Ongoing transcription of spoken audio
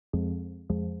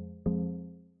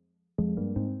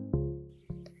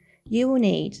You will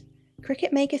need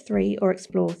Cricut Maker 3 or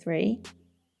Explore 3,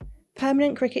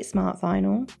 permanent Cricut Smart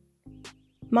Vinyl,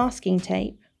 masking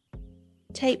tape,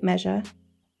 tape measure,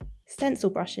 stencil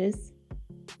brushes,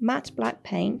 matte black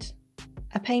paint,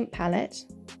 a paint palette,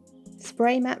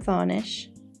 spray matte varnish,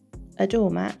 a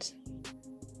doormat,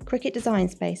 Cricut Design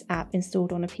Space app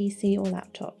installed on a PC or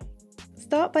laptop.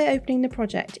 Start by opening the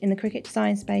project in the Cricut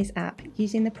Design Space app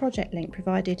using the project link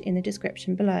provided in the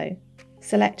description below.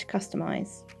 Select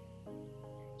Customize.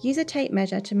 Use a tape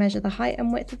measure to measure the height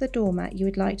and width of the doormat you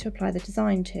would like to apply the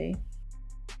design to.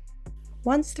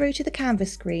 Once through to the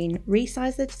canvas screen,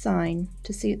 resize the design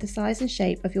to suit the size and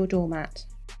shape of your doormat.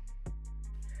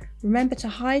 Remember to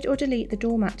hide or delete the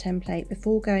doormat template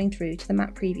before going through to the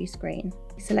map preview screen.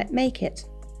 Select Make It.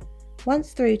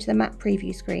 Once through to the map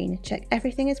preview screen, check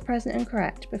everything is present and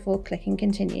correct before clicking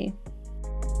Continue.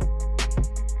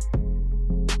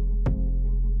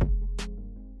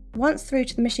 Once through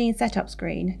to the machine setup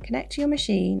screen, connect to your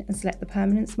machine and select the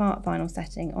permanent Smart Vinyl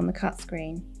setting on the cut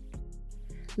screen.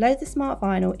 Load the Smart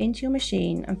Vinyl into your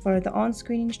machine and follow the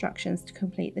on-screen instructions to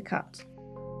complete the cut.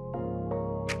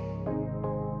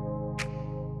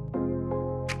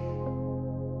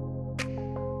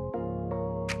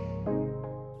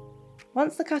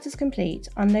 Once the cut is complete,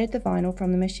 unload the vinyl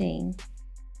from the machine.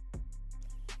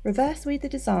 Reverse weave the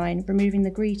design, removing the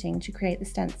greeting to create the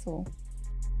stencil.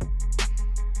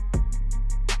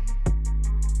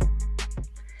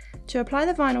 To apply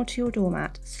the vinyl to your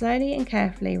doormat, slowly and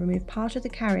carefully remove part of the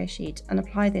carrier sheet and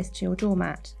apply this to your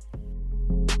doormat.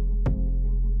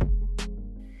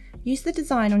 Use the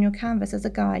design on your canvas as a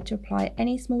guide to apply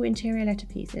any small interior letter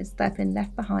pieces that have been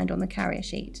left behind on the carrier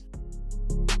sheet.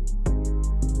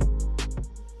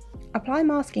 Apply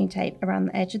masking tape around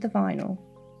the edge of the vinyl.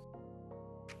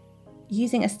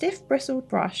 Using a stiff bristled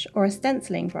brush or a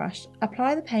stenciling brush,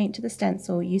 apply the paint to the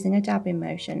stencil using a dabbing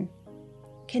motion.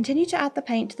 Continue to add the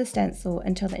paint to the stencil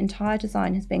until the entire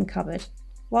design has been covered.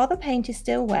 While the paint is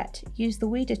still wet, use the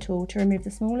weeder tool to remove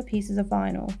the smaller pieces of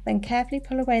vinyl, then carefully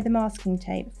pull away the masking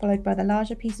tape followed by the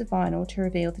larger piece of vinyl to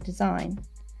reveal the design.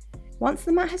 Once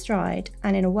the mat has dried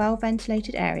and in a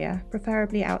well-ventilated area,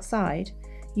 preferably outside,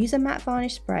 use a matte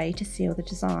varnish spray to seal the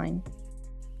design.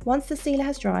 Once the sealer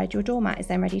has dried, your doormat is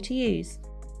then ready to use.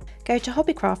 Go to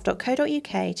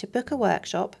hobbycraft.co.uk to book a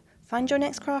workshop, find your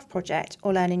next craft project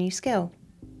or learn a new skill.